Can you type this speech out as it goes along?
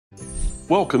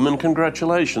Welcome and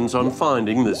congratulations on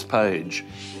finding this page.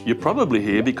 You're probably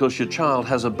here because your child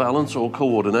has a balance or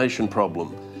coordination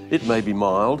problem. It may be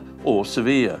mild or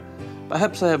severe.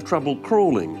 Perhaps they have trouble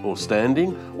crawling or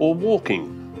standing or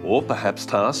walking, or perhaps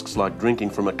tasks like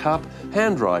drinking from a cup,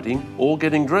 handwriting or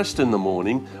getting dressed in the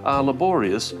morning are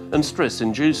laborious and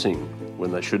stress-inducing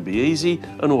when they should be easy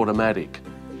and automatic.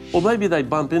 Or maybe they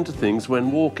bump into things when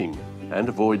walking and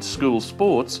avoid school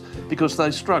sports because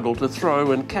they struggle to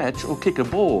throw and catch or kick a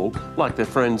ball like their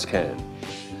friends can.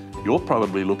 You're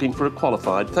probably looking for a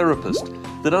qualified therapist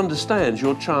that understands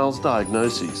your child's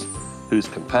diagnoses, who's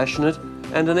compassionate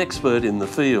and an expert in the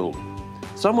field.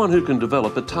 Someone who can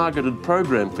develop a targeted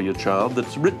program for your child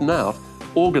that's written out,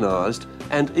 organised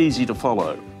and easy to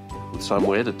follow, with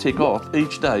somewhere to tick off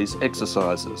each day's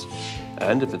exercises.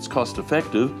 And if it's cost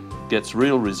effective, gets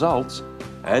real results,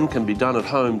 and can be done at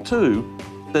home too,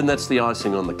 then that's the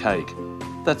icing on the cake.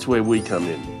 That's where we come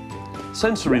in.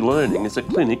 Sensory Learning is a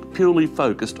clinic purely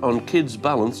focused on kids'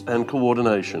 balance and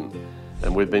coordination,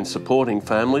 and we've been supporting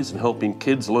families and helping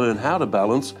kids learn how to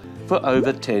balance for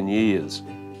over 10 years.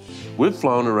 We've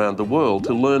flown around the world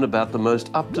to learn about the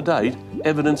most up-to-date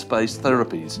evidence-based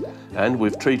therapies, and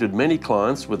we've treated many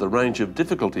clients with a range of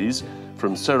difficulties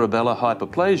from cerebellar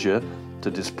hyperplasia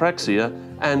to dyspraxia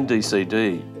and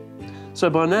DCD. So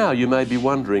by now you may be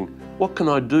wondering, what can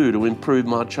I do to improve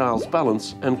my child's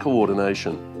balance and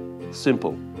coordination?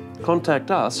 Simple.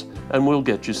 Contact us and we'll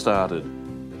get you started.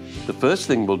 The first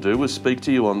thing we'll do is speak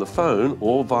to you on the phone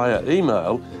or via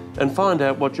email and find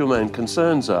out what your main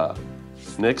concerns are.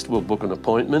 Next, we'll book an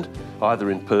appointment,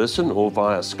 either in person or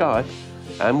via Skype,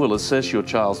 and we'll assess your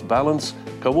child's balance,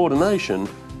 coordination,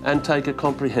 and take a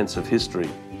comprehensive history.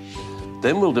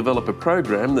 Then we'll develop a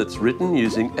program that's written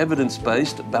using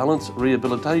evidence-based balance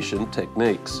rehabilitation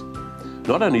techniques.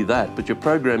 Not only that, but your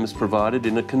program is provided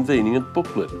in a convenient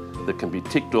booklet that can be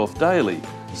ticked off daily,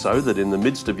 so that in the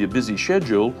midst of your busy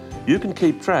schedule, you can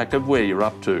keep track of where you're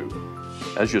up to.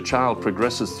 As your child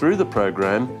progresses through the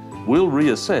program, we'll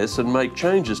reassess and make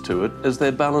changes to it as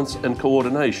their balance and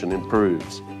coordination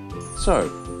improves. So,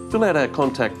 fill out our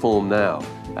contact form now,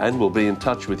 and we'll be in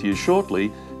touch with you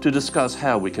shortly to discuss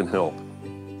how we can help.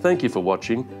 Thank you for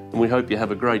watching, and we hope you have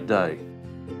a great day.